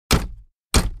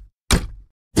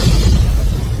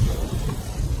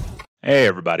Hey,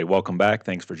 everybody, welcome back.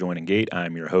 Thanks for joining Gate.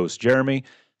 I'm your host, Jeremy.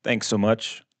 Thanks so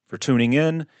much for tuning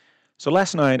in. So,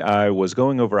 last night I was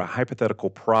going over a hypothetical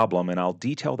problem, and I'll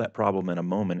detail that problem in a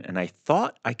moment. And I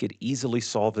thought I could easily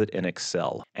solve it in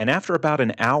Excel. And after about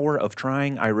an hour of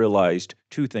trying, I realized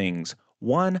two things.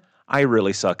 One, I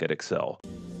really suck at Excel.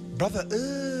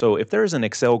 So, if there's an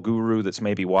Excel guru that's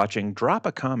maybe watching, drop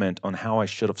a comment on how I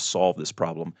should have solved this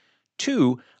problem.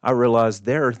 Two, I realized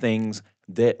there are things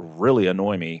that really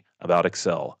annoy me about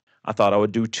Excel. I thought I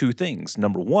would do two things.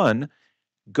 Number one,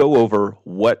 go over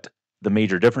what the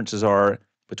major differences are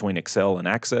between Excel and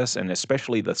Access, and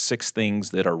especially the 6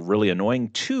 things that are really annoying.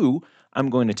 Two, I'm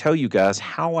going to tell you guys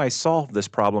how I solved this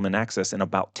problem in Access in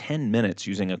about 10 minutes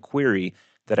using a query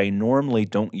that I normally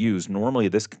don't use. Normally,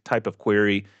 this type of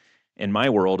query in my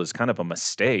world is kind of a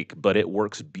mistake, but it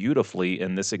works beautifully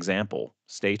in this example.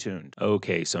 Stay tuned.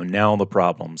 Okay, so now the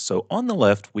problem. So on the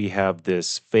left, we have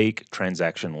this fake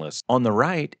transaction list. On the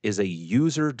right is a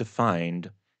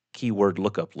user-defined keyword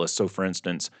lookup list. So for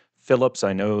instance, Phillips,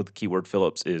 I know the keyword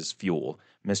Phillips is fuel.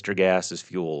 Mr. Gas is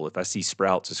fuel. If I see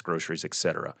Sprouts, it's groceries,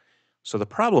 etc. So the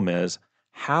problem is,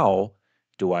 how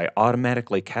do I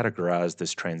automatically categorize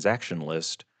this transaction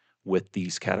list with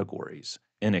these categories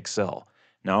in Excel?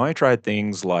 Now, I tried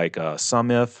things like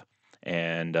SUMIF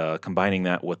and combining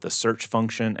that with the search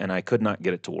function, and I could not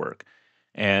get it to work.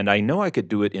 And I know I could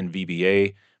do it in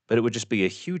VBA, but it would just be a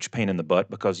huge pain in the butt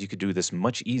because you could do this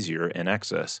much easier in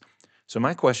Access. So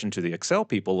my question to the Excel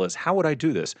people is, how would I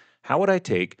do this? How would I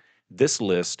take this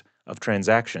list of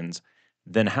transactions?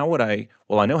 Then how would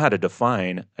well, I know how to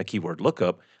define a keyword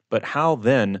lookup, but how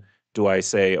then do I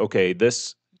say, okay,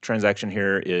 this transaction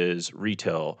here is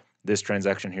retail, this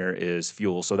transaction here is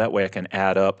fuel. So that way I can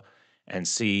add up and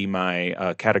see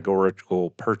my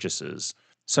categorical purchases.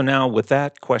 So now with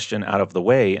that question out of the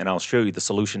way, and I'll show you the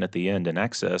solution at the end in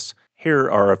Access,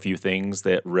 here are a few things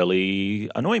that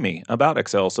really annoy me about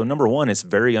Excel. So number one, it's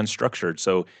very unstructured.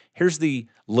 So here's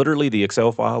literally the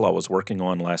Excel file I was working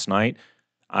on last night.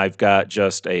 I've got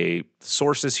just a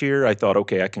sources here. I thought,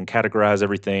 okay, I can categorize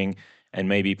everything and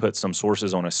maybe put some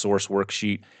sources on a source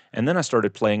worksheet. And then I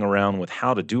started playing around with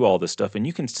how to do all this stuff. And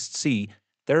you can see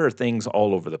there are things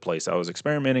all over the place. I was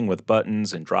experimenting with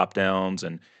buttons and drop downs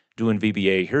and doing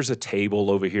VBA. Here's a table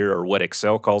over here, or what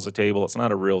Excel calls a table. It's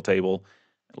not a real table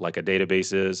like a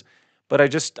database is. But I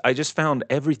just found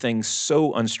everything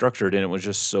so unstructured, and it was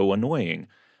just so annoying.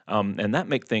 And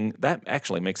that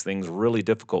actually makes things really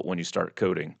difficult when you start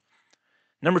coding.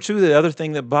 Number two, the other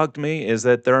thing that bugged me is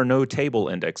that there are no table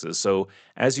indexes. So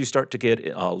as you start to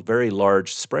get very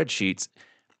large spreadsheets,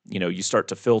 you start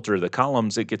to filter the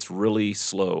columns, it gets really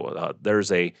slow. There's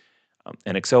an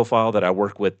Excel file that I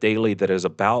work with daily that is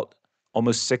about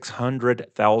almost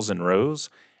 600,000 rows,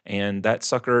 and that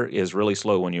sucker is really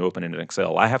slow when you open it in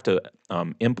Excel. I have to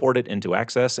import it into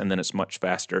Access, and then it's much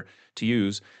faster to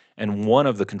use. And one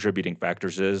of the contributing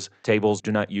factors is tables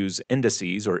do not use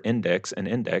indices or index and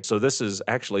index. So this is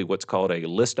actually what's called a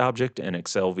list object in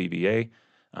Excel VBA.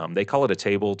 They call it a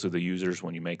table to the users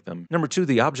when you make them. Number two,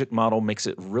 the object model makes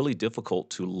it really difficult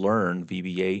to learn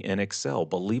VBA in Excel.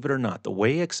 Believe it or not, the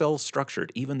way Excel is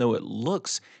structured, even though it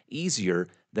looks easier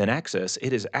than Access,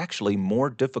 it is actually more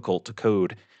difficult to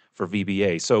code for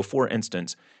VBA. So for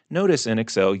instance, notice in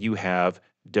Excel you have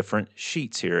different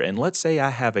sheets here. And let's say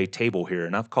I have a table here,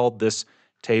 and I've called this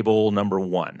table number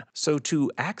 1. So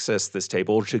to access this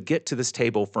table, to get to this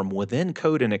table from within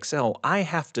code in Excel, I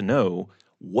have to know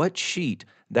what sheet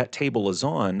that table is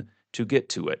on to get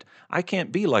to it. I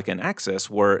can't be like in Access,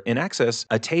 where in Access,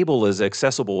 a table is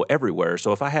accessible everywhere.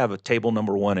 So if I have a table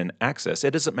number 1 in Access,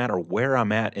 it doesn't matter where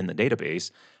I'm at in the database.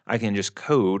 I can just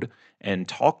code and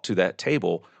talk to that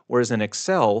table. Whereas in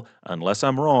Excel, unless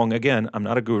I'm wrong, again, I'm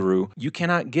not a guru, you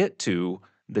cannot get to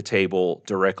the table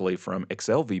directly from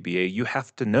Excel VBA. You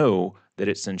have to know that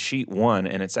it's in sheet 1,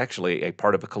 and it's actually a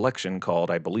part of a collection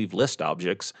called, I believe, list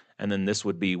objects. And then this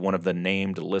would be one of the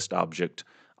named list object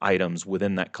items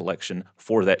within that collection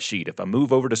for that sheet. If I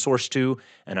move over to source 2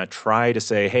 and I try to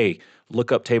say, hey,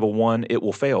 look up table 1, it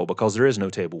will fail because there is no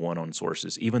table 1 on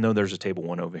sources, even though there's a table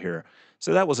 1 over here.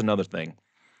 So that was another thing.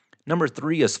 Number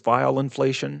 3 is file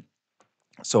inflation.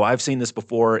 So I've seen this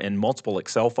before in multiple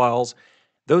Excel files.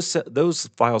 Those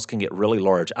files can get really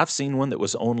large. I've seen one that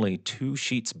was only 2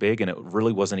 sheets big, and it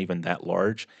really wasn't even that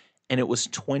large, and it was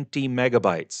 20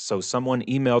 megabytes. So someone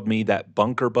emailed me that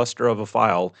bunker buster of a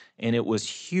file, and it was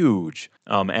huge.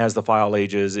 As the file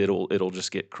ages, it'll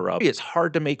just get corrupt. It's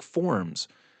hard to make forms.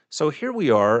 So here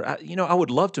we are. I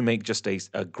would love to make just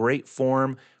a great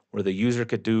form where the user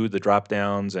could do the drop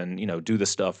downs and do the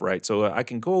stuff, right? So I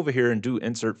can go over here and do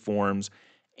insert forms,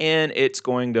 and it's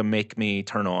going to make me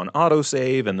turn on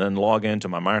autosave and then log into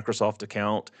my Microsoft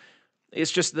account. It's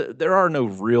just that there are no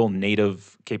real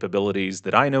native capabilities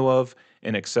that I know of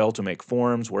in Excel to make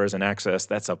forms, whereas in Access,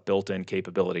 that's a built-in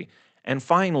capability. And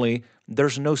finally,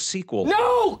 there's no SQL.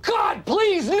 No! God,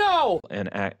 please, no!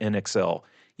 In Excel.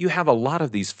 You have a lot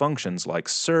of these functions like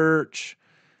search.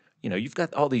 You've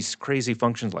got all these crazy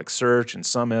functions like search and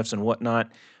SUMIFs and whatnot.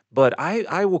 But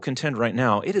I will contend right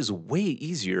now, it is way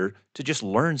easier to just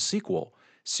learn SQL.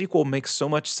 SQL makes so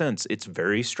much sense. It's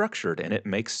very structured and it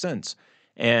makes sense.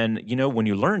 And when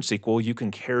you learn SQL, you can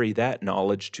carry that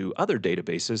knowledge to other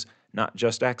databases, not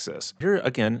just Access. Here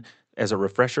again, as a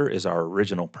refresher, is our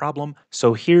original problem.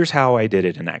 So here's how I did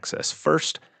it in Access.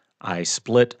 First, I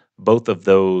split both of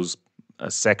those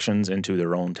sections into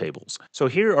their own tables. So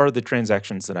here are the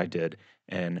transactions that I did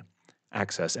in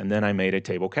Access, and then I made a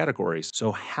table categories.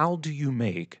 So how do you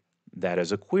make that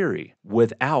as a query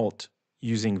without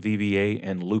using VBA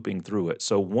and looping through it?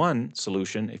 So one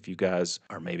solution, if you guys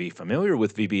are maybe familiar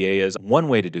with VBA, is one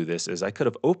way to do this is I could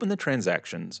have opened the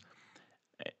transactions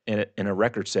in a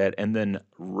record set, and then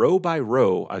row by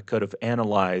row, I could have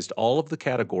analyzed all of the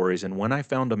categories, and when I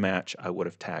found a match, I would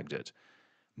have tagged it.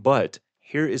 But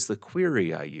here is the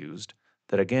query I used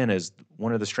that, again, is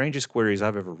one of the strangest queries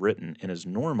I've ever written and is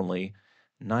normally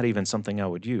not even something I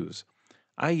would use.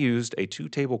 I used a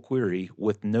two-table query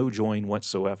with no join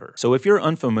whatsoever. So if you're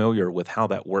unfamiliar with how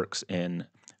that works in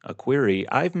a query,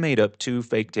 I've made up two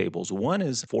fake tables. One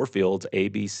is 4 fields, A,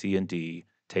 B, C, and D,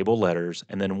 table letters,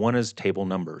 and then one is table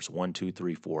numbers, 1, 2,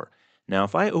 3, 4. Now,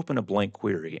 if I open a blank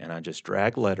query and I just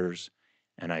drag letters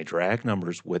and I drag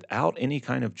numbers without any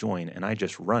kind of join and I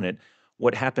just run it,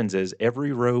 what happens is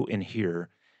every row in here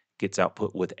gets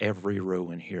output with every row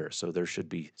in here. So there should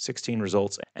be 16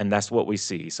 results, and that's what we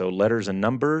see. So letters and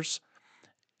numbers,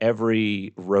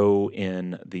 every row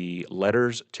in the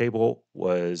letters table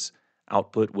was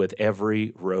output with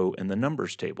every row in the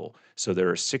numbers table. So there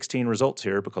are 16 results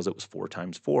here because it was 4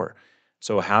 times 4.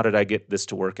 So how did I get this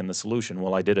to work in the solution?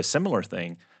 Well, I did a similar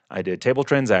thing. I did table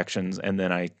transactions, and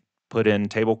then I put in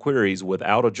table queries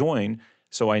without a join.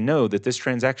 So I know that this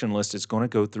transaction list is going to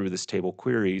go through this table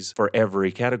queries for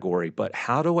every category. But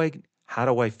how do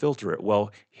I filter it?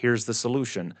 Well, here's the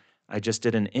solution. I just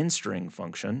did an in-string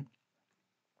function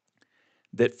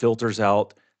that filters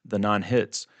out the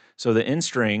non-hits. So the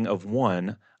in-string of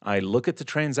 1, I look at the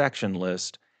transaction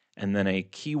list and then a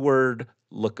keyword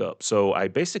lookup. So I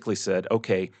basically said,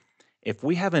 okay, if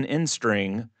we have an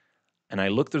in-string and I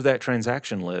look through that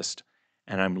transaction list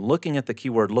and I'm looking at the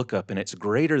keyword lookup and it's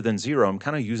greater than 0, I'm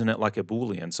kind of using it like a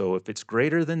Boolean. So if it's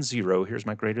greater than 0, here's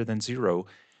my greater than 0,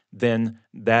 then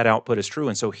that output is true.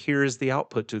 And so here is the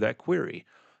output to that query.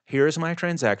 Here is my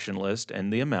transaction list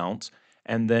and the amounts,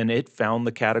 and then it found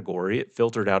the category. It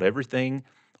filtered out everything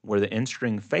where the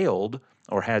in-string failed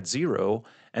or had 0,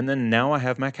 and then now I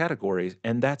have my categories,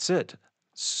 and that's it.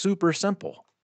 Super simple.